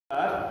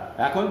আর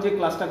এখন যে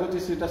ক্লাসটা করছি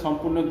সেটা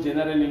সম্পূর্ণ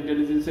জেনারেল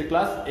ইন্টেলিজেন্সের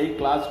ক্লাস। এই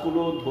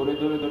ক্লাসগুলো ধরে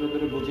ধরে ধরে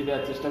ধরে বুঝিয়ে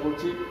দেওয়ার চেষ্টা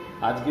করছি।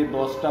 আজকে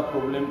 10টা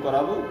প্রবলেম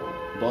করাবো,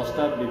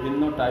 10টা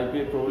বিভিন্ন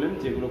টাইপের প্রবলেম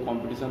যেগুলো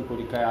কম্পিটিশন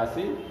পরীক্ষায়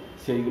আসে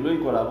সেইগুলোই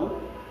করাবো।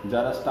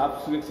 যারা স্টাফ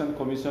সিলেকশন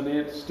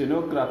কমিশনের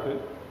স্টেনোগ্রাফের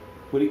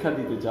পরীক্ষা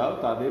দিতে চাও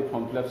তাদের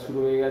ফর্ম ফিল আপ শুরু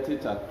হয়ে গেছে।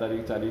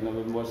 4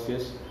 নভেম্বর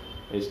শেষ।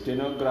 এই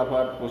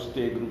স্টেনোগ্রাফার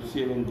পোস্টে গ্রুপ সি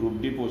এবং গ্রুপ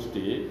ডি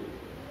পোস্টে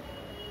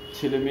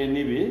ছেলে মেয়ে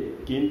নেবে,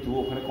 কিন্তু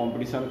ওখানে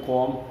কম্পিটিশান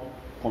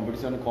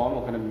কম,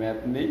 ওখানে ম্যাথ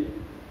নেই,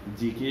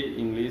 জিকে,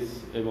 ইংলিশ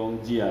এবং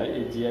জিআই।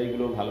 এই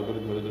জিআইগুলো ভালো করে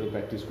ধরে ধরে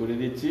প্র্যাকটিস করে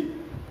দিচ্ছি।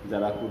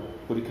 যারা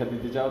পরীক্ষা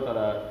দিতে চাও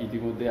তারা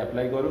ইতিমধ্যে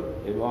অ্যাপ্লাই করো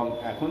এবং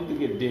এখন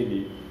থেকে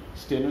ডেইলি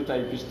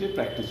স্টেনোটাইপিস্টে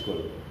প্র্যাকটিস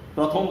করো।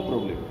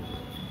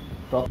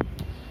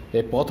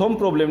 প্রথম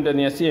প্রবলেমটা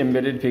নিয়ে আসছি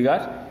এমবেডেড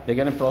ফিগার।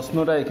 এখানে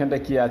প্রশ্নটা এখানটা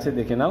কি আছে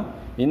দেখে নাও।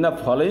 In the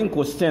following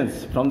questions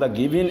from the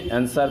given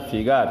answer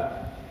figure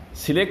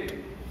select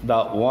the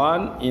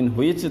one in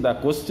which the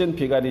question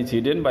figure is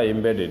hidden বা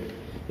এমবেডেড।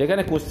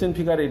 এখানে কোশ্চেন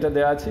ফিগার এটা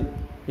দেওয়া আছে,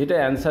 এটা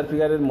অ্যান্সার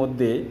ফিগারের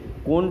মধ্যে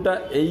কোনটা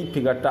এই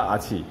ফিগারটা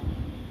আছে,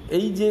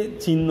 এই যে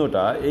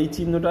চিহ্নটা, এই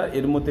চিহ্নটা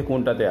এর মধ্যে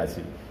কোনটাতে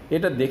আছে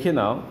এটা দেখে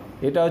নাও।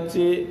 এটা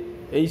হচ্ছে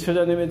এই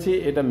সোজা নেমেছি,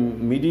 এটা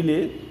মিডিলে,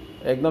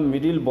 একদম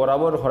মিডিল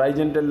বরাবর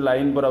হরাইজেন্টাল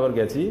লাইন বরাবর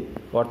গেছি,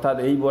 অর্থাৎ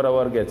এই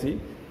বরাবর গেছি।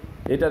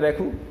 এটা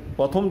দেখো,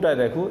 প্রথমটায়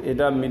দেখো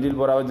এটা মিডিল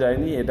বরাবর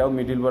যায়নি, এটাও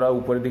মিডিল বরাবর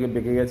উপরের দিকে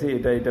বেঁকে গেছে,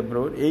 এটা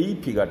বরাবর। এই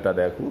ফিগারটা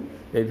দেখো,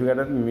 এই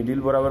ফিগারটা মিডিল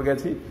বরাবর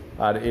গেছি,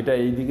 আর এটা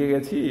এই দিকে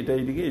গেছি, এটা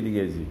এইদিকে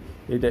গেছি,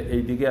 এটা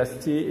এই দিকে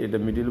আসছি, এটা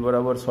মিডিল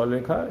বরাবর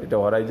সরলরেখা, এটা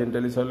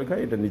হরাইজেন্টালি সরলরেখা,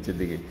 এটা নিচের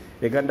দিকে।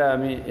 এখানটা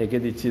আমি এঁকে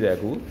দিচ্ছি,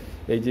 দেখো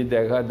এই যে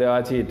দেওয়া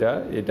আছে,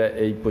 এটা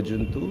এই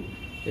পর্যন্ত,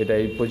 এটা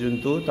এই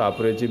পর্যন্ত,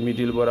 তারপরে যে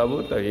মিডিল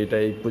বরাবর এটা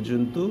এই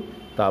পর্যন্ত,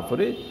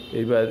 তারপরে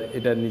এইবার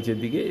এটা নিচের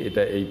দিকে,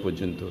 এটা এই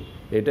পর্যন্ত।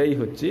 এটাই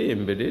হচ্ছে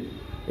এমবেডেড।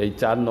 এই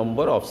 4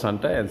 নম্বর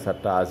অপশানটা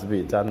অ্যান্সারটা আসবে,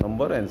 4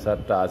 নম্বর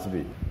অ্যান্সারটা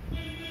আসবে।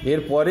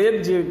 এরপরের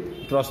যে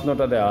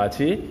প্রশ্নটা দেওয়া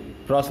আছে,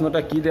 প্রশ্নটা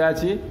কি দেওয়া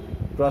আছে?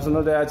 প্রশ্ন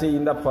দেওয়া আছে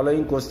in the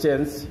following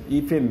questions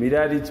if A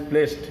mirror is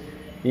placed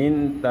in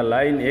the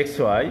line x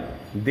Y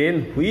then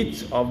which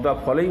of the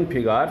following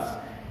figures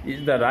is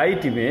the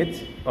right image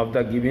of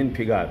the given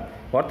figure.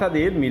 অর্থাৎ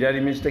এর মিরার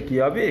ইমেজটা কী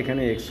হবে?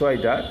 এখানে এক্স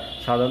ওয়াইটা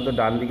সাধারণত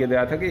ডান দিকে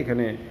দেওয়া থাকে,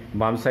 এখানে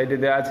বাম সাইডে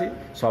দেওয়া আছে।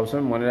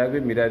 সবসময় মনে রাখবে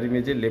mirror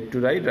ইমেজে left to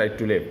right, right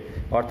to left.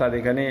 অর্থাৎ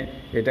এখানে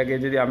এটাকে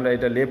যদি আমরা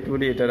এটা লেফট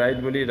বলি, এটা রাইট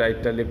বলি,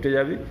 রাইটটা লেফটে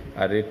যাবে,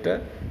 আর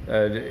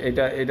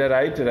এটা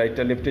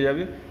রাইটটা লেফটে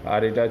যাবে,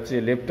 আর এটা হচ্ছে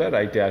লেফটটা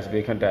রাইটে আসবে,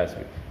 এখানটা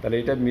আসবে। তাহলে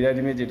এটা মিরার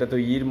ইমেজ, এটা তো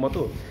ইর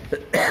মতো,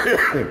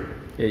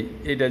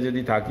 এটা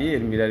যদি থাকে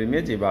এর মিরার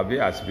ইমেজ এভাবে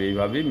আসবে,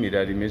 এইভাবে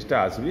মিরার ইমেজটা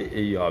আসবে,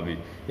 এই হবে,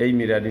 এই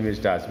মিরার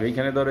ইমেজটা আসবে।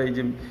 এইখানে ধরো এই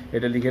যে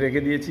এটা লিখে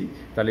রেখে দিয়েছি,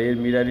 তাহলে এর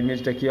মিরার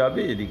ইমেজটা কী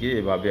হবে? এদিকে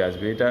এভাবে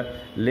আসবে, এটা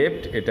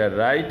লেফট, এটা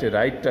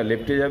রাইটটা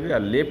লেফটে যাবে,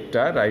 আর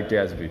লেফটটা রাইটে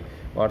আসবে।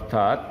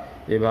 অর্থাৎ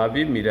এভাবে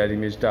মিরার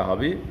ইমেজটা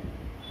হবে।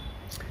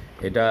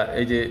 এটা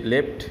এই যে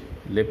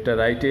লেফটটা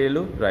রাইটে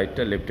এলো,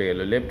 রাইটটা লেফটে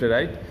গেলো,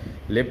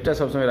 লেফটটা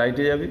সবসময়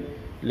রাইটে যাবে,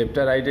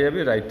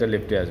 রাইটটা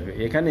লেফটে আসবে।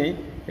 এখানে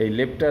এই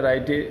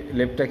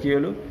লেফটটা কী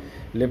হলো?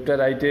 লেফটটা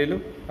রাইটে এলো,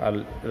 আর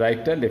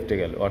রাইটটা লেফটে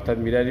গেল, অর্থাৎ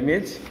মিরার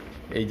ইমেজ,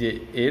 এই যে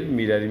এর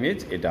মিরার ইমেজ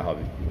এটা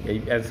হবে। এই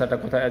অ্যান্সারটা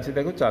কোথায় আছে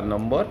দেখো, 4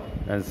 নম্বর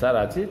অ্যান্সার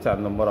আছে, 4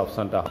 নম্বর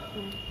অপশানটা।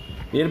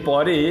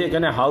 এরপরে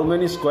এখানে how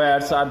many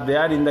squares R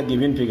there in the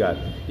given figure.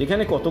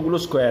 এখানে কতগুলো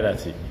স্কোয়ার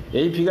আছে,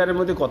 এই ফিগারের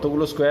মধ্যে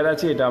কতগুলো স্কোয়ার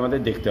আছে এটা আমাদের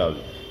দেখতে হবে।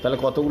 তাহলে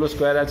কতগুলো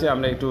স্কোয়ার আছে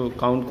আমরা একটু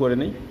কাউন্ট করে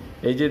নিই।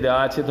 এই যে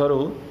দেওয়া আছে, ধরো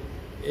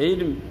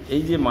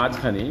এই যে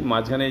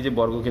মাঝখানে এই যে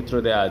বর্গক্ষেত্র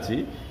দেওয়া আছে,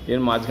 এর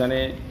মাঝখানে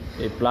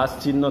এই প্লাস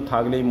চিহ্ন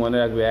থাকলেই মনে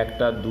রাখবে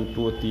 1টা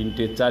 2টো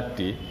 3টে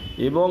 4টে,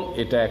 এবং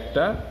এটা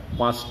একটা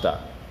 5টা,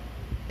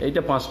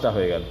 এইটা 5টা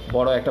হয়ে গেল,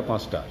 বড় একটা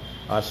 5টা,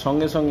 আর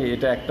সঙ্গে সঙ্গে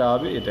এটা একটা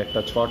হবে, এটা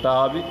একটা 6টা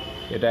হবে,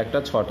 এটা একটা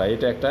 6টা,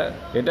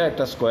 এটা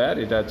একটা স্কোয়ার,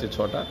 এটা হচ্ছে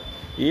 6টা।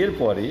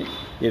 এরপরে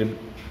এর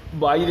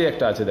বাইরে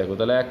একটা আছে দেখো,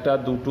 তাহলে 1টা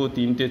 2টো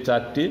 3টে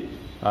 4টে,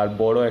 আর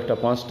বড় একটা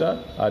 5টা,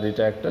 আর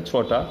এটা একটা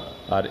 6টা,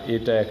 আর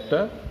এটা একটা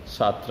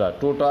 7টা।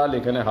 টোটাল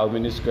এখানে how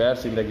many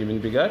squares in the given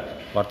figure,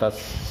 অর্থাৎ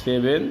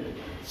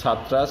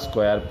 7টা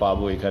স্কোয়ার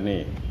পাবো এখানে।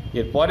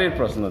 এর পরের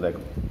প্রশ্ন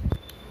দেখো,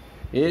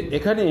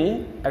 এখানে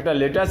একটা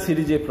লেটার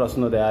সিরিজের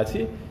প্রশ্ন দেওয়া আছে।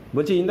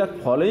 বলছি in the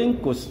following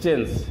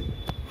questions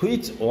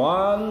which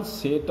one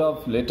set of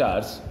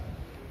letters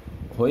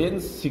when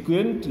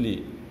সিকুয়েন্টলি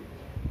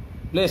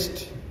placed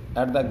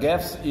at the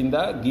gaps in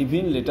the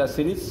given letter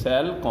series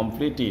shall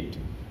complete it.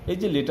 এই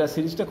যে লেটার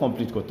সিরিজটা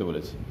কমপ্লিট করতে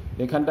বলেছে,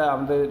 এখানটা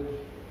আমাদের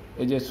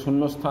এই যে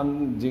শূন্যস্থান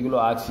যেগুলো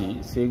আছে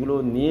সেগুলো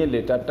নিয়ে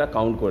লেটারটা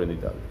কাউন্ট করে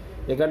নিতে হবে।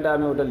 এখানটা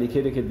আমি ওটা লিখে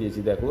রেখে দিয়েছি,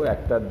 দেখো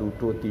 1টা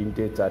 2টো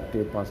 3টে 4টে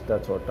 5টা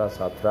 6টা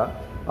 7টা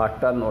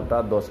 8টা 9টা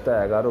 10টা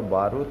 11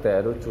 12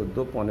 13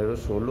 14 15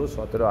 16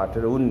 17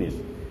 18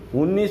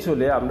 19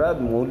 হলে আমরা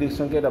মৌলিক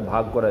সংখ্যা এটা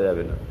ভাগ করা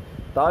যাবে না।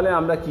 তাহলে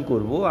আমরা কি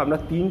করব? আমরা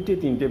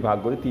 3টে ভাগ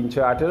করে 3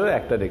 6 18,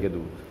 একটা রেখে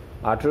দেবো,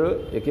 18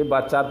 একে, বা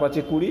 4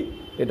 5 20,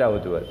 এটা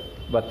হতে পারে,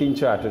 বা 3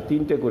 6 18,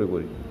 3টে করে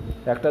করি।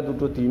 একটা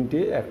দুটো তিনটে,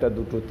 একটা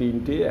দুটো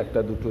তিনটে,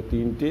 একটা দুটো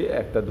তিনটে,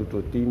 একটা দুটো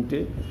তিনটে,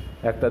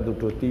 একটা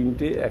দুটো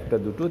তিনটে, একটা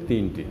দুটো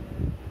তিনটে।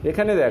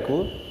 এখানে দেখো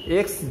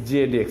এক্স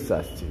জেড এক্স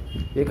আসছে,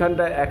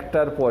 এখানটা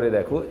একটার পরে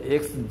দেখো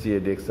এক্স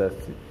জেড এক্স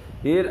আসছে,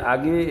 এর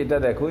আগে এটা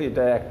দেখো,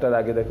 এটা একটার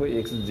আগে দেখো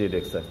এক্স জেড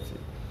এক্স আসছে।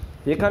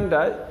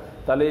 এখানটায়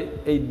তাহলে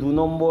এই 2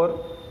 নম্বর,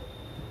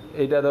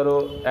 এটা ধরো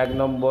 1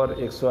 নম্বর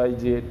এক্স ওয়াই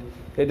জেড,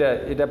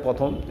 এটা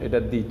প্রথম, এটা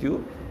দ্বিতীয়,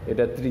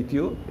 এটা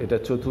তৃতীয়, এটা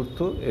চতুর্থ,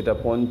 এটা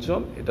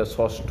পঞ্চম, এটা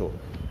ষষ্ঠ।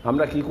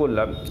 আমরা কি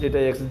করলাম, এটা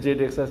এক্স জেড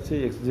এক্স আসছে,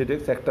 এক্স জেড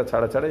এক্স একটা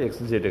ছাড়া ছাড়া এক্স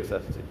জেড এক্স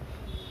আসছে।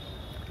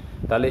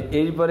 তাহলে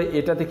এইবারে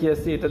এটাতে কি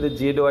আসছে, এটাতে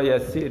জেড ওয়াই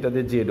আসছে, এটাতে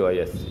জেড ওয়াই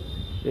আসছে,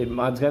 এর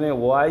মাঝখানে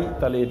ওয়াই,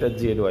 তাহলে এটা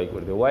জেড ওয়াই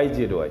করে দেয়, ওয়াই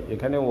জেড ওয়াই,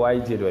 এখানে ওয়াই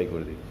জেড ওয়াই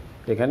করে দিই,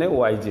 এখানে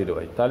ওয়াই জেড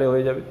ওয়াই, তাহলে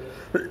হয়ে যাবে।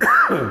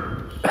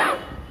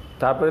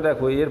 তারপরে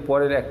দেখো এর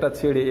পরের একটা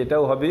ছেড়ে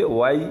এটাও হবে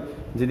ওয়াই,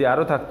 যদি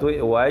আরও থাকতো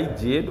ওয়াই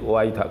জেড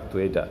ওয়াই থাকতো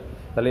এটা,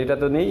 তাহলে এটা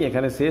তো নেই,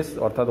 এখানে শেষ,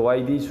 অর্থাৎ ওয়াই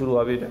দিয়েই শুরু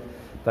হবে এটা।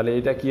 তাহলে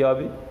এটা কি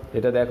হবে,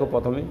 এটা দেখো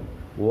প্রথমে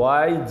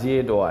Y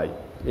Z Y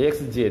x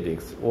Z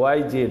x, Y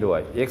Z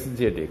Y x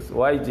Z x,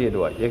 Y Z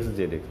Y x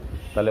Z x,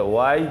 তাহলে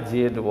Y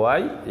Z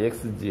Y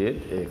x Z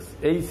x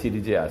এই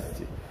সিরিজে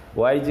আসছে,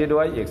 Y Z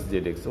Y x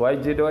Z x, Y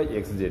Z Y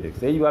x Z x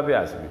এইভাবে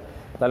আসবে।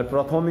 তাহলে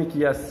প্রথমে কি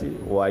আসছে,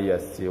 ওয়াই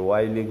আসছে,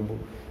 ওয়াই লিখবো,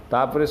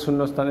 তারপরে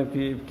শূন্যস্থানে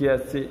কী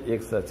আসছে,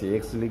 এক্স আছে,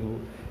 এক্স লিখব,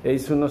 এই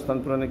শূন্যস্থান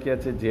পূরণে কী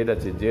আছে, জেড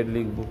আছে, জেড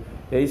লিখব,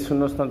 এই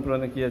শূন্যস্থান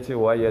পূরণে কী আছে,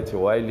 ওয়াই আছে,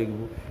 ওয়াই লিখব,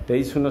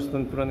 এই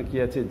শূন্যস্থান পূরণে কী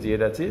আছে,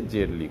 জেড আছে,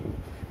 জেড লিখব।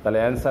 তাহলে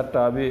অ্যান্সারটা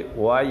হবে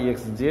Y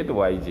x Z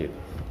Y Z.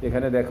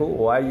 এখানে দেখো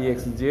Y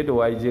x Z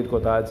Y Z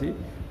কোথা আছে,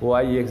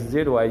 Y x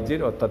Z Y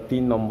Z, অর্থাৎ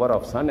 3 নম্বর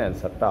অপশান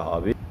অ্যান্সারটা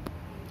হবে।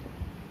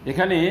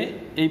 এখানে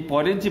এই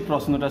পরের যে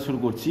প্রশ্নটা শুরু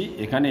করছি,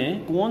 এখানে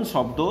কোন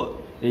শব্দ,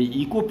 এই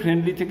ইকো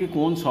ফ্রেন্ডলি থেকে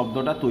কোন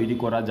শব্দটা তৈরি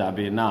করা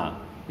যাবে না,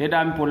 এটা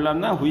আমি পড়লাম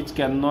না, which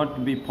can not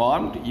be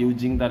formed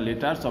using the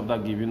letters of the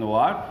given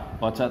word,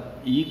 অর্থাৎ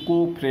ইকো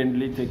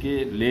ফ্রেন্ডলি থেকে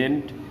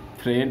লেন্ট,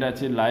 ফ্রেন্ড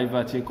আছে, লাইভ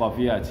আছে,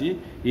 কফি আছে,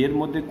 এর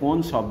মধ্যে কোন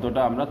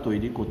শব্দটা আমরা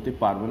তৈরি করতে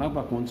পারবো না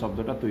বা কোন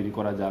শব্দটা তৈরি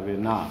করা যাবে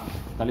না।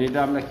 তাহলে এটা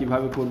আমরা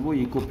কিভাবে করব,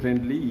 ইকো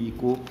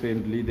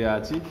ফ্রেন্ডলি দেওয়া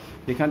আছে,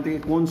 এখান থেকে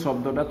কোন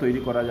শব্দটা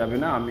তৈরি করা যাবে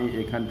না, আমি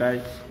এখানটায়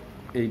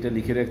এইটা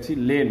লিখে রাখছি,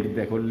 লেন্ট,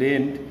 দেখো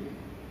লেন্ট,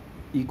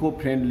 ইকো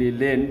ফ্রেন্ডলি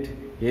লেন্ট,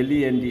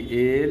 এলইএনডি,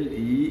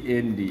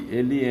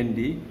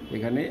 এলইএনডি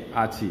এখানে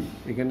আছে,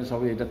 এখানে সব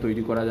এটা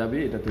তৈরি করা যাবে,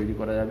 এটা তৈরি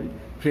করা যাবে।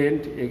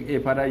 ফ্রেন্ড,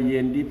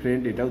 এফআরআইএনডি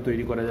ফ্রেন্ড, এটাও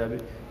তৈরি করা যাবে।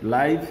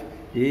 লাইভ,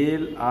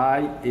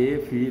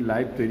 LIFE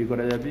লাইভ তৈরি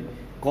করা যাবে।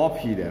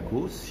 কফি দেখো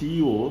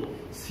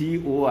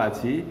সিও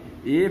আছে,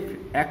 এফ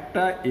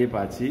একটা এফ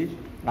আছে,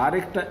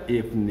 আরেকটা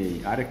এফ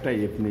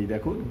নেই,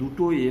 দেখো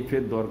দুটো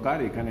এফের দরকার,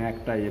 এখানে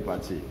একটা এফ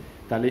আছে,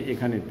 তাহলে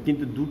এখানে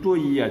কিন্তু দুটো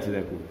ই আছে,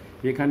 দেখো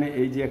এখানে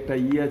এই যে একটা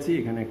ই আছে,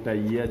 এখানে একটা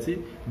ই আছে,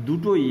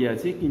 দুটো ই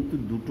আছে কিন্তু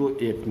দুটো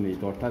এফ নেই,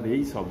 অর্থাৎ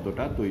এই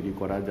শব্দটা তৈরি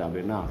করা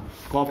যাবে না,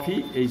 কফি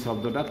এই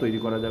শব্দটা তৈরি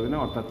করা যাবে না,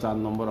 অর্থাৎ 4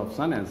 নম্বর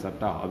অপশান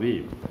অ্যান্সারটা হবে।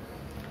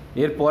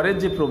 এর পরের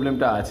যে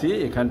প্রবলেমটা আছে,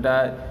 এখানটা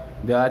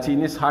দেওয়া আছে,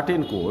 in a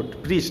certain code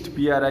priest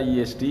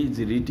PRIST is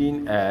written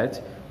as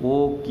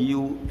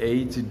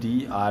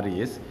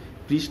OQHDRS,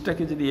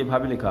 পৃষ্ঠাকে যদি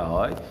এভাবে লেখা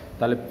হয়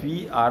তাহলে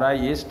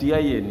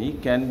PRISTINE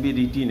can be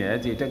written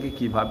as, এটাকে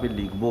কিভাবে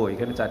লিখবো,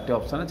 এখানে 4টে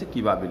অপশান আছে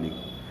কিভাবে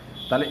লিখবো।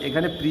 তাহলে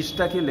এখানে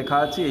পৃষ্ঠাকে লেখা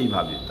আছে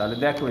এইভাবে, তাহলে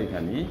দেখো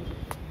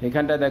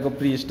এখানটা দেখো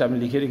পৃষ্ঠ আমি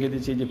লিখে রেখে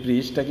দিচ্ছি, যে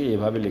পৃষ্ঠাকে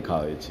এভাবে লেখা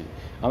হয়েছে।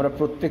 আমরা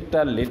প্রত্যেকটা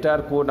লেটার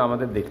কোড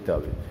আমাদের দেখতে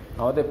হবে,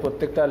 আমাদের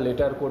প্রত্যেকটা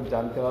লেটার কোড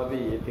জানতে হবে,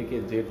 এ থেকে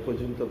জেড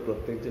পর্যন্ত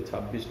প্রত্যেক যে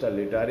 26টা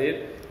লেটারের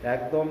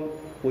একদম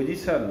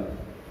পজিশান,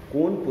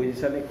 কোন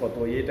পজিশানে কত,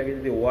 এটাকে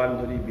যদি 1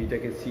 ধরি,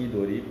 বিটাকে সি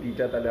ধরি,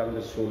 পিটা তাহলে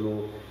আমাদের 16,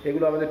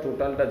 এগুলো আমাদের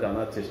টোটালটা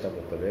জানার চেষ্টা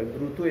করতে হবে,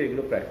 দ্রুত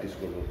এগুলো প্র্যাকটিস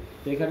করব।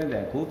 এখানে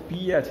দেখো পি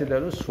আছে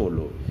ধরো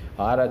 16,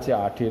 আর আছে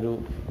 18,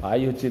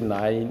 আই হচ্ছে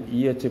 9,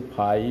 ই হচ্ছে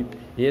 5,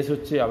 এস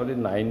হচ্ছে আমাদের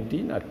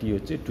 19, আর টি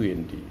হচ্ছে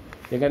 20।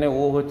 এখানে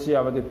ও হচ্ছে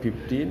আমাদের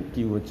 15,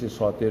 কিউ হচ্ছে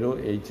 17,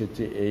 এইচ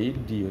হচ্ছে 8,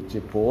 ডি হচ্ছে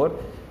 4,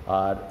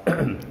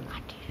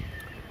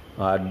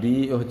 আর ডি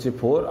হচ্ছে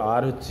 4,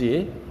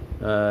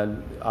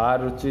 আর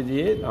হচ্ছে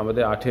যে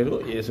আমাদের 18,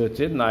 এস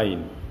হচ্ছে 9।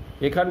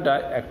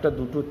 এখানটায় 1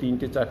 2 3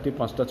 4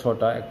 5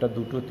 6টা, 1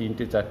 2 3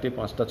 4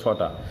 5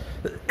 6টা,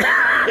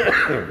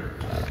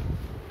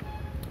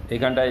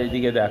 এখানটায়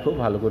এইদিকে দেখো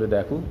ভালো করে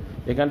দেখো,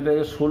 এখানটা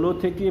 16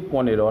 থেকে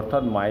 15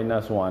 অর্থাৎ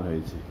 -1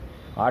 হয়েছে,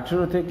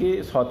 18 থেকে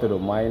 17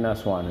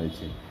 -1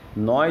 হয়েছে,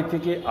 9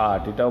 থেকে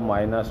 8 এটাও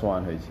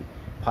 -1 হয়েছে,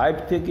 5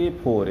 থেকে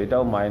 4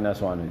 এটাও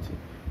 -1 হয়েছে,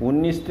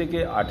 19 থেকে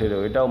 18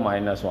 এটাও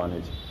 -1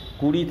 হয়েছে,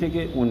 20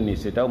 থেকে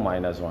 19 এটাও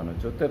 -1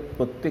 হচ্ছে, অর্থাৎ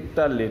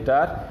প্রত্যেকটা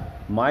লেটার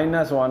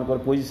 -1 করে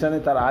পজিশানে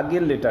তার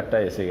আগের লেটারটা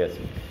এসে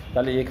গেছে।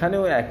 তাহলে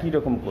এখানেও একই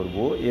রকম করব,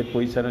 এর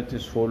পজিশান হচ্ছে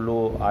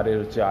 16, আর এর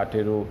হচ্ছে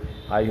 18,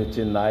 আই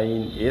হচ্ছে 9,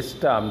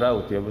 এসটা আমরা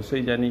অতি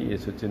অবশ্যই জানি,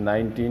 এস হচ্ছে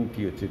 19,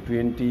 টি হচ্ছে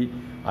 20,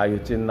 আই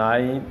হচ্ছে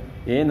 9,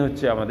 এন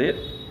হচ্ছে আমাদের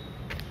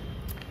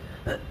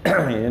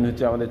এন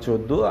হচ্ছে আমাদের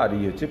 14 আর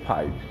ই হচ্ছে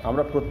 5।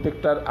 আমরা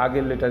প্রত্যেকটার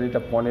আগের লেটার,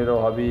 এটা 15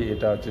 হবে,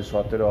 এটা হচ্ছে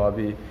 17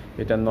 হবে,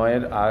 এটা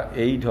 9-এর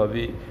 8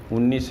 হবে,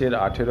 19-এর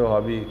 18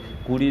 হবে,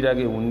 20-র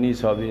আগে 19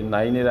 হবে,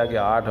 9-এর আগে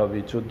 8 হবে,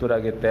 14-র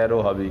আগে 13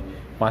 হবে,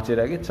 5-এর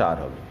আগে 4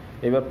 হবে।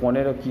 এবার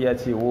 15 কী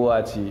আছে? ও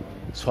আছে।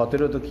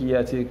 17 তো কী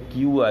আছে?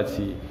 কিউ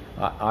আছে।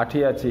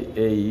 8-এ আছে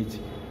এইচ,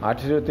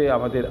 18-তে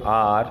আমাদের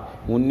আর,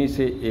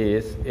 19-এ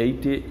এস,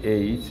 8-এ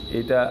এইচ,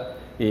 এটা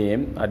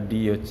এম, আর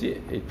ডি হচ্ছে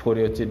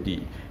 4-এ হচ্ছে ডি।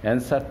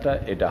 অ্যান্সারটা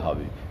এটা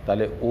হবে।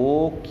 তাহলে O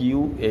Q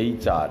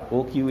H R, O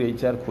Q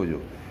H R খোঁজো।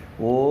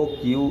 O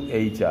Q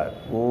H R,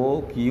 O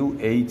Q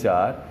H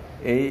R,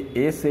 এই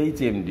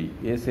এসএইচএমডি,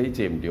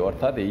 এসএইচএমডি,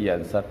 অর্থাৎ এই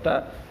অ্যান্সারটা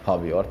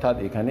হবে। অর্থাৎ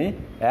এখানে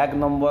 1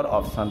 নম্বর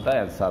অপশানটা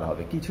অ্যান্সার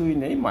হবে, কিছুই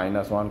নেই,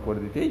 -1 করে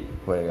দিতেই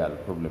হয়ে গেল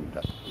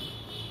প্রবলেমটা।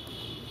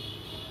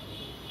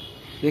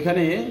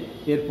 এখানে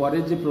এর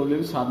পরের যে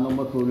প্রবলেম 7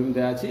 নম্বর প্রবলেম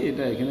দেওয়া আছে,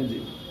 এটা এখানে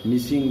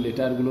মিসিং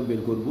লেটারগুলো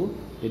বের করব।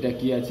 এটা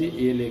কি আছে?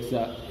 এল এক্স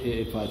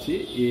এফ আছে,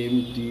 এম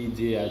টি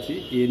জে আছে,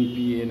 এন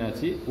পি এন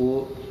আছে, ও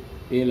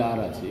এল আর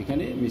আছে।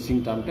 এখানে মিসিং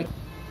টার্মটা।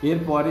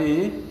 এরপরে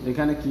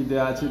এখানে কি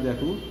দেওয়া আছে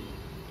দেখো,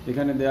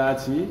 এখানে দেওয়া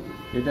আছে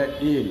এটা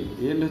এল।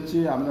 এল হচ্ছে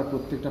আমরা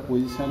প্রত্যেকটা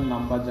পজিশান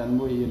নাম্বার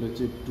জানবো। এল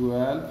হচ্ছে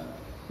 12,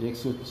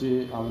 এক্স হচ্ছে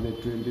আমাদের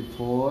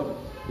 24,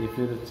 এফ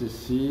এর হচ্ছে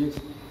 6,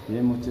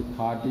 এম হচ্ছে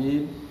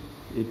 13,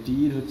 এ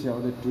টির হচ্ছে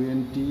আমাদের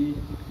 20,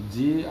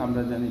 জে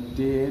আমরা জানি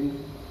 10,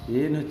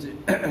 এন হচ্ছে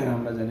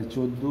আমরা জানি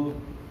 14,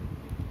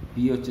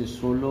 পি হচ্ছে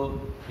 16,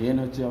 এন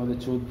হচ্ছে আমাদের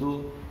 14,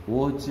 ও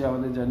হচ্ছে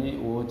আমাদের জানি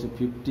ও হচ্ছে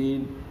 15,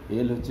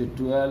 এল হচ্ছে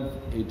 12,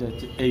 এইটা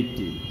হচ্ছে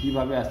 18।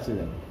 কীভাবে আসছে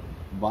দেখো,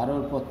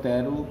 12-র পর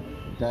 13,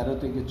 13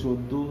 থেকে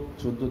 14,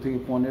 14 থেকে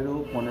 15,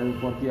 15-র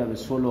পর কী হবে?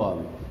 16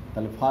 হবে।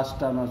 তাহলে ফার্স্ট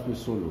টার্ম আসবে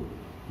 16।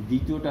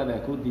 দ্বিতীয়টা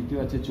দেখো, দ্বিতীয়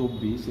আছে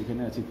 24,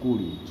 এখানে আছে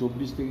 20,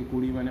 24 থেকে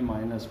 20 মানে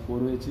 -4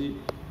 হয়েছে।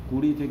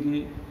 20 থেকে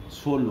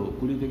 16,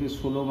 20 থেকে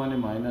 16 মানে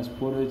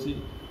 -4 হয়েছে।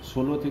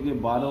 16 থেকে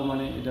 12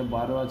 মানে এটা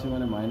 12 আছে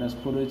মানে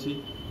 -4 হয়েছে।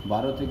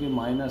 12 থেকে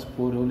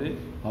 -4 হলে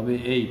হবে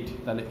 8,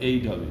 তাহলে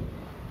 8 হবে।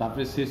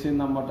 তারপরে শেষের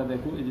নাম্বারটা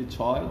দেখো, এই যে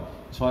 6,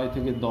 6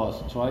 থেকে 10,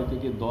 6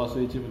 থেকে 10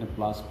 হয়েছে মানে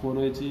 +4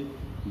 হয়েছে।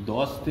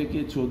 10 থেকে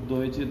 14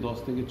 হয়েছে, 10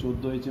 থেকে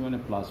 14 হয়েছে মানে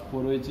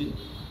 +4 হয়েছে।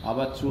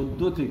 আবার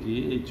 14 থেকে,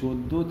 এই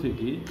 14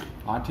 থেকে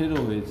 18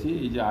 হয়েছে,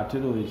 এই যে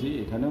 18 হয়েছে,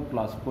 এখানেও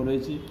 +4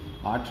 হয়েছে।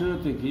 18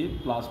 থেকে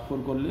 +4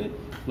 করলে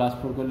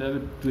হবে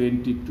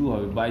 22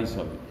 হবে, 22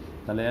 হবে।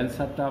 তাহলে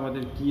অ্যান্সারটা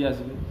আমাদের কি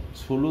আসবে?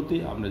 16-তে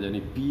আমরা জানি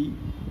পি,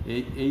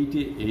 এই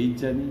 8-এ এইচ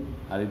জানি,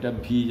 আর এটা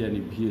ভি জানি,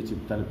 ভি হচ্ছে,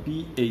 তাহলে পি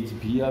এইচ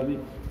ভি হবে।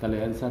 তাহলে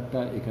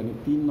অ্যান্সারটা এখানে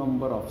 3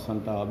 নম্বর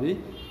অপশানটা হবে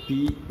পি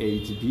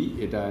এইচ ভি,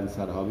 এটা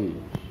অ্যান্সার হবে।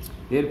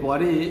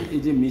 এরপরে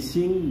এই যে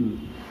মিসিং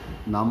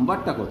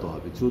নাম্বারটা কত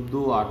হবে?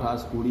 14,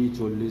 28, 20,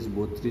 40,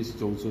 32,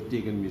 64,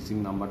 এখানে মিসিং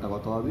নাম্বারটা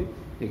কত হবে?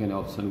 এখানে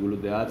অপশানগুলো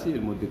দেওয়া আছে,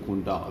 এর মধ্যে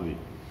কোনটা হবে?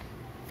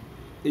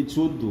 এই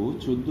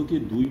 14কে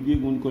 2 দিয়ে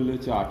গুণ করলে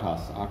হচ্ছে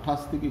 28,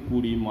 28 থেকে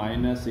 20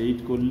 -8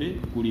 করলে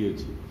 20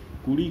 হচ্ছে।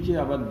 20কে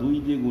আবার 2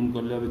 দিয়ে গুণ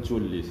করলে হবে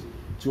 40,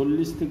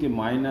 40 থেকে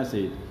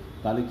 -8,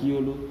 তাহলে কি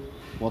হলো?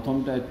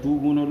 প্রথমটায় 2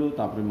 গুণ হলো,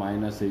 তারপরে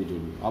 -8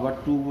 হলো, আবার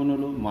 2 গুণ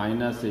হলো,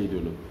 -8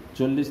 হলো।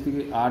 40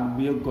 থেকে 8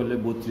 বিয়োগ করলে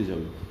 32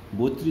 হবে।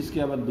 32কে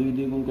আবার 2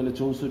 দিয়ে গুণ করলে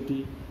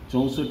 64,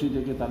 64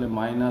 থেকে তাহলে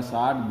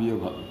 -8 বিয়োগ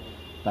হবে,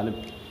 তাহলে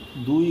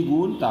 2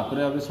 গুণ,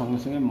 তারপরে হবে সঙ্গে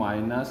সঙ্গে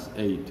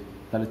 -8,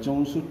 তাহলে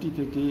 64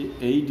 থেকে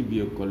 8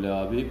 বিয়োগ করলে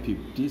হবে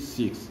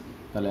 56।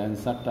 তাহলে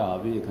অ্যান্সারটা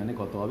হবে এখানে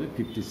কত হবে?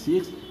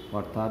 56,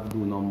 অর্থাৎ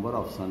 2 নম্বর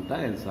অপশানটা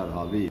অ্যান্সার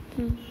হবে।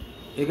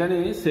 এখানে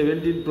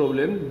 17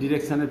 প্রবলেম,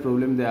 ডিরেকশানের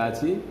প্রবলেম দেওয়া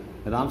আছে।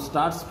 Ram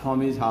starts from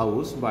his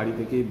house, বাড়ি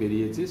থেকে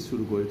বেরিয়েছে,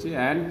 শুরু করেছে,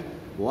 অ্যান্ড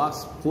ওয়াক্স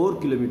 4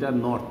 কিলোমিটার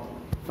নর্থ।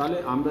 তাহলে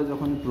আমরা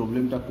যখন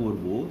প্রবলেমটা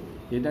করব,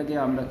 এটাকে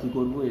আমরা কি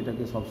করব?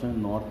 এটাকে সবসময়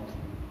নর্থ,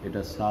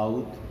 এটা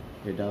সাউথ,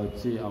 এটা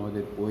হচ্ছে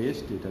আমাদের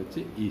ওয়েস্ট, এটা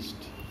হচ্ছে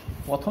ইস্ট।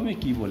 প্রথমে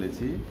কি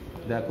বলেছে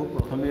দেখো,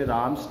 প্রথমে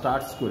রাম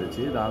স্টার্টস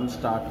করেছে, রাম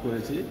স্টার্ট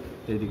করেছে,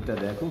 এই দিকটা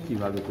দেখো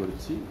কিভাবে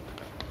করছি।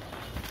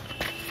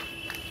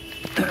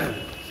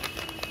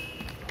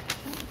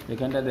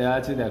 এখানটা দেওয়া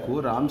আছে দেখো,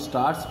 Ram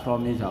starts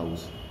from his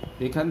house.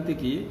 এখান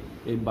থেকে,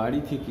 এই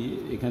বাড়ি থেকে,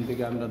 এখান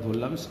থেকে আমরা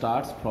ধরলাম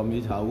starts from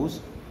his house,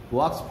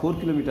 wax 4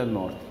 kilometre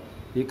north.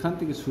 এখান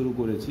থেকে শুরু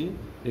করেছি,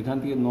 এখান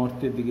থেকে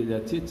নর্থের দিকে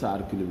যাচ্ছে 4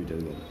 কিলোমিটার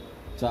গেল,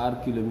 4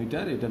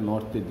 কিলোমিটার, এটা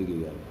নর্থের দিকে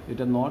গেল,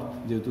 এটা নর্থ,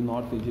 যেহেতু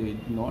নর্থ, এই যে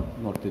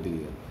নর্থের দিকে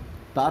গেল।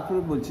 তারপরে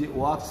বলছি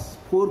wax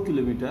 4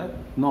 kilometre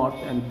north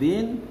and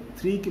then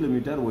 3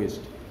 kilometre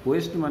West.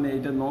 West মানে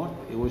এটা নর্থ,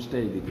 ওয়েস্টটা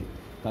এইদিকে,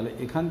 তাহলে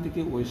এখান থেকে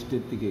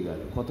ওয়েস্টের দিকে গেল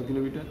কত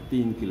কিলোমিটার?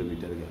 3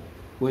 কিলোমিটার গেল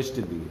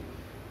ওয়েস্টের দিকে।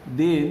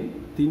 দেন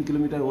 3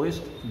 কিলোমিটার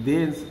ওয়েস্ট,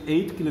 দেন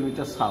 8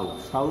 কিলোমিটার সাউথ।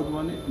 সাউথ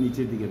মানে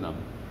নিচের দিকে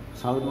নামে,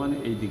 সাউথ মানে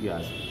এই দিকে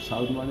আসবে,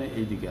 সাউথ মানে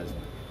এই দিকে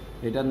আসবে।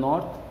 এটা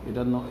নর্থ,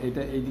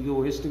 এটা এইদিকে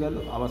ওয়েস্ট গেল,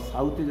 আবার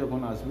সাউথে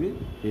যখন আসবে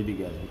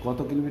এইদিকে আসবে। কত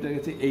কিলোমিটার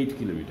গেছে? 8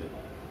 কিলোমিটার।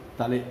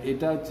 তাহলে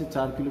এটা হচ্ছে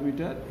 4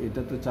 কিলোমিটার,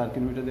 এটা তো 4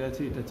 কিলোমিটার দেওয়া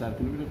আছে, এটা 4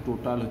 কিলোমিটার,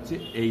 টোটাল হচ্ছে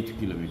 8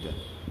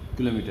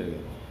 কিলোমিটার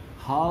গেল।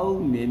 How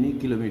many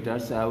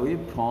kilometres away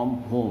from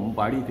home,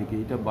 বাড়ি থেকে,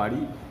 এটা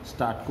বাড়ি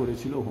স্টার্ট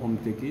করেছিল হোম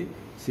থেকে,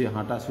 সে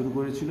হাঁটা শুরু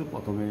করেছিল।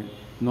 প্রথমে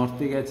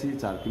নর্থে গেছে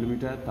 4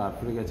 কিলোমিটার,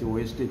 তারপরে গেছে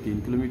ওয়েস্টে 3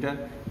 কিলোমিটার,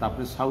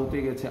 তারপরে সাউথে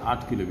গেছে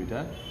 8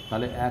 কিলোমিটার।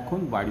 তাহলে এখন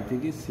বাড়ি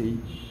থেকে সেই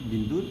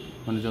বিন্দুর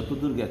মানে যত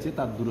দূর গেছে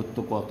তার দূরত্ব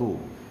কত?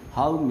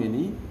 How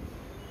many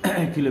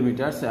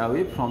kilometres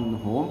away from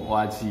whom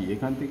was হি,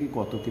 এখান থেকে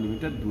কত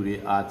কিলোমিটার দূরে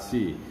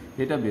আছে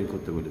এটা বের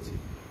করতে বলেছি।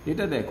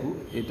 এটা দেখো,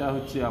 এটা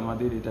হচ্ছে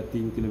আমাদের, এটা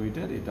 3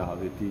 কিলোমিটার, এটা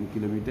হবে 3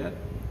 কিলোমিটার,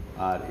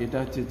 আর এটা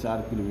হচ্ছে 4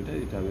 কিলোমিটার,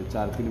 এটা হবে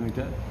 4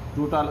 কিলোমিটার,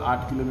 টোটাল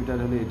 8 কিলোমিটার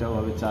হলে এটাও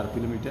হবে 4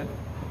 কিলোমিটার।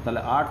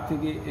 তাহলে 8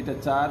 থেকে এটা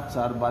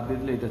 4 বাদ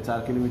দিলে এটা 4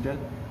 কিলোমিটার।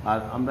 আর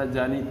আমরা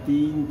জানি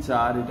 3,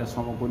 4 এটা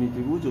সমকোণী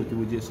ত্রিভুজ,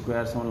 অতিভুজের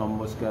স্কোয়ার সমান লম্ব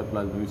স্কোয়ার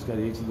প্লাস ভূমি স্কোয়ার,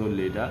 এক্স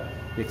ধরলে এটা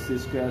এক্স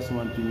স্কোয়ার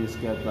সমান 3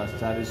 স্কোয়ার প্লাস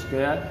 4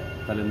 স্কোয়ার,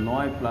 তাহলে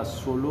 9 প্লাস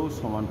 16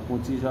 সমান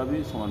 25 হবে,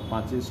 সমান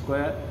 5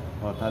 স্কোয়ার,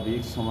 অর্থাৎ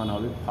এক্স সমান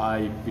হবে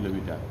 5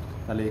 কিলোমিটার।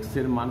 তাহলে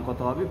এক্সের মান কত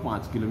হবে?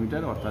 5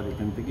 কিলোমিটার, অর্থাৎ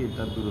এখান থেকে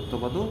এটার দূরত্ব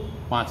কত?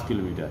 5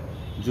 কিলোমিটার।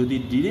 যদি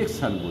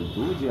ডিরেকশান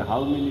বলতো যে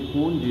হাউ মেনি,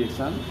 কোন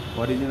ডিরেকশান,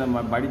 অরিজিনাল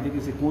বাড়ি থেকে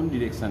সে কোন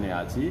ডিরেকশানে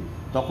আছে,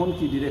 তখন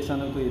কি ডিরেকশান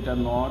হতো? এটা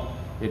নর্থ,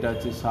 এটা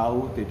হচ্ছে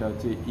সাউথ, এটা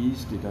হচ্ছে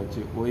ইস্ট, এটা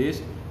হচ্ছে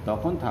ওয়েস্ট,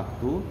 তখন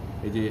থাকতো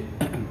এই যে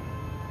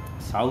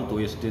সাউথ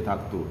ওয়েস্টে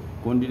থাকতো।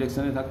 কোন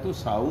ডিরেকশানে থাকতো?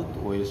 সাউথ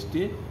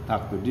ওয়েস্টে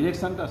থাকতো।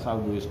 ডিরেকশানটা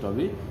সাউথ ওয়েস্ট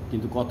হবে,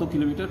 কিন্তু কত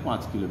কিলোমিটার?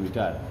 5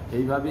 কিলোমিটার।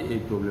 এইভাবে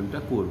এই প্রবলেমটা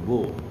করব।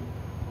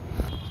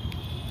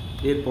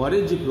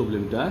 এরপরের যে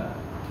প্রবলেমটা,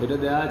 এটা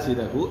দেওয়া আছে,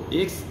 দেখো,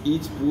 x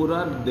is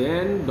poor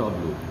then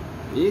W.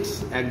 X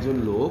একজন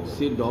লোক,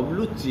 সে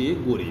ডব্লু চেয়ে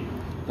গরিব।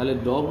 তাহলে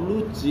ডব্লু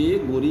চেয়ে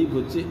গরিব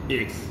হচ্ছে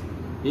এক্স।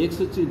 এক্স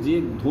হচ্ছে যে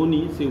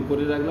ধনী, সে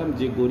উপরে রাখলাম,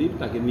 যে গরিব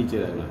তাকে নিচে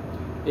রাখলাম।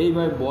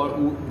 এইভাবে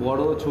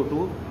বড় ছোট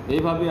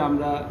এইভাবে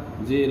আমরা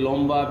যে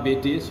লম্বা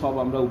বেটে সব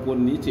আমরা উপর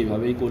নিচ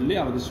এইভাবেই করলে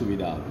আমাদের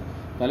সুবিধা হবে।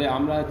 তাহলে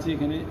আমরা হচ্ছে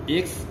এখানে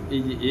এক্স,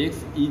 এই যে x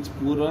is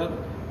poor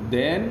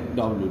then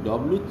W,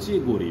 ডব্লুর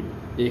চেয়ে গরিব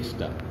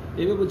এক্সটা।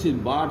 এবার বলছি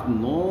but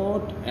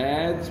not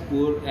as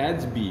poor as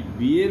B,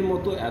 B এর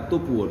মতো এত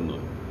পুয়ার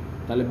নয়।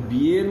 তাহলে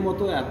বি এর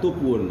মতো এত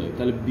পুয়ার নয়,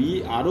 তাহলে বি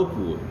আরও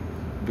পুয়ার।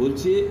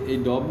 বলছে এই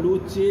ডব্লু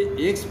হচ্ছে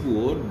x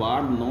poor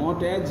but not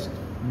as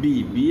B,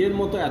 B এর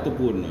মতো এত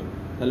পুয়ার নয়।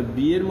 তাহলে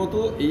বি এর মতো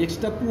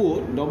এক্সটা পুয়ার,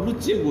 ডব্লুর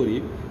চেয়ে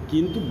গরিব,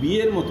 কিন্তু বি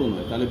এর মতো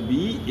নয়। তাহলে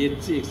বি এর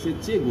চেয়ে এক্সের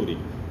চেয়ে গরিব,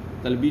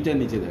 তাহলে বিটা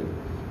নিচে থাকবে।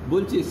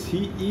 বলছে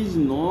C is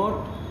not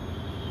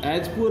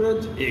as poor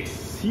as x,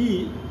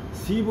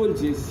 C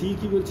বলছে, সি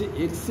কি বলছে?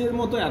 এক্সের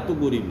মতো এত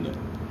গরিব নয়,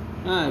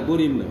 হ্যাঁ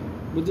গরিব নয়।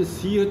 বলছে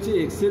সি হচ্ছে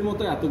এক্সের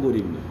মতো এত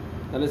গরিব নয়।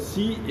 তাহলে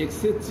সি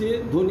এক্সের চেয়ে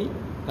ধনী,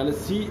 তাহলে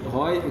সি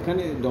হয়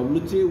এখানে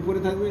ডব্লুর চেয়ে উপরে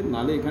থাকবে,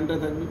 নালে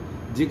এখানটায় থাকবে,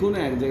 যে কোনো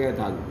এক জায়গায়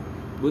থাকবে।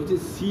 বলছে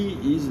C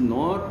is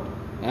not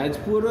as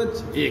poor as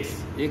x,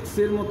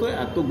 এক্সের মতো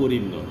এত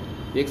গরিব নয়।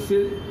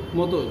 এক্সের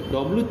মতো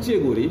ডব্লুর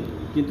চেয়ে গরিব,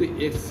 কিন্তু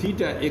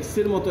সিটা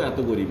এক্সের মতো এত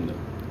গরিব নয়।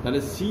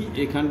 তাহলে সি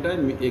এখানটায়,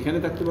 এখানে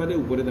থাকতে পারে,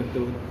 উপরে থাকতে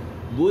পারে।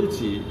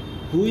 বলছি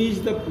who is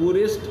the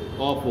poorest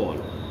of all,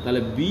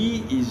 তাহলে B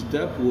is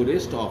the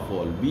poorest of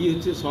all. B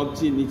হচ্ছে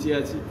সবচেয়ে নিচে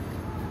আছে,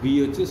 বি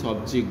হচ্ছে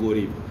সবচেয়ে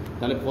গরিব।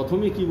 তাহলে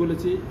প্রথমে কি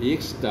বলেছে?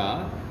 এক্সটা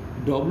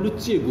ডব্লুর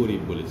চেয়ে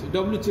গরিব বলেছে,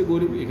 ডব্লুর চেয়ে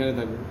গরিব এখানে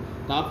থাকবে।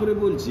 তারপরে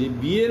বলছি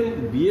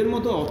বি এর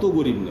মতো অত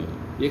গরিব নয়,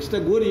 এক্সটা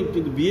গরিব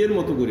কিন্তু বি এর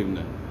মতো গরিব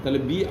নয়, তাহলে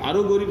বি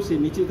আরও গরিব, সে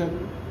নিচে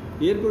থাকবে।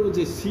 এরপর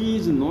বলছে C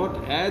is not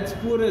as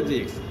poor as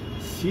x,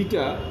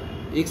 সিটা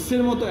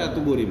এক্সের মতো এত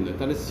গরিব নয়,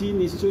 তাহলে সি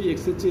নিশ্চয়ই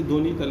এক্সের চেয়ে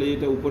ধনী, তাহলে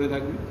এটা উপরে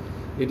থাকবে।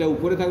 এটা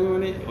উপরে থাকবে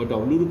মানে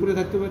ডব্লুর উপরে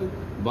থাকতে পারে,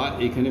 বা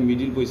এখানে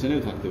মিডিল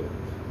পজিশনেও থাকতে পারে।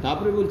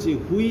 তারপরে বলছি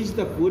who is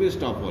the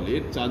poorest of all,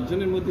 এর 4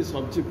 জনের মধ্যে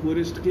সবচেয়ে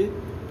পুয়ারেস্টকে?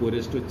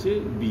 পুয়ারেস্ট হচ্ছে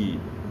বি,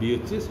 বি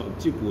হচ্ছে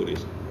সবচেয়ে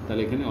পুয়ারেস্ট।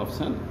 তাহলে এখানে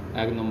অপশান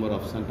 1 নম্বর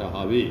অপশানটা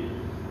হবে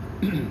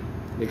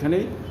এখানে।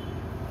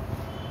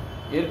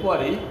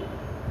 এরপরে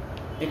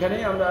এখানে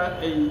আমরা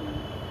এই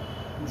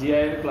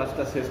জিআইয়ের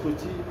ক্লাসটা শেষ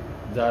করছি।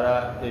 যারা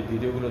এই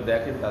ভিডিওগুলো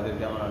দেখেন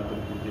তাদেরকে আমার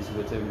আন্তরিক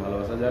শুভেচ্ছা এবং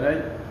ভালোবাসা জানাই।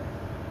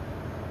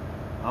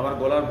 আমার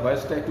গলার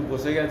ভয়েসটা একটু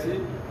বসে গেছে,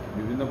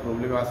 বিভিন্ন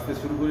প্রবলেম আসতে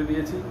শুরু করে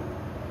দিয়েছি,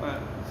 হ্যাঁ,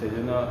 সেই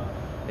জন্য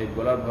এই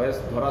গলার ভয়েস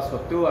ধরা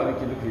সত্ত্বেও আমি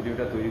কিন্তু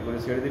ভিডিওটা তৈরি করে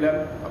ছেড়ে দিলাম।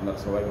 আপনারা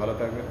সবাই ভালো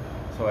থাকবেন,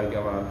 সবাইকে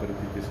আমার আন্তরিক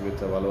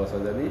শুভেচ্ছা ভালোবাসা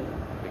জানিয়ে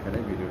এখানে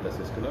ভিডিওটা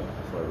শেষ করলাম।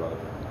 সবাই ভালো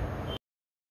থাকবেন।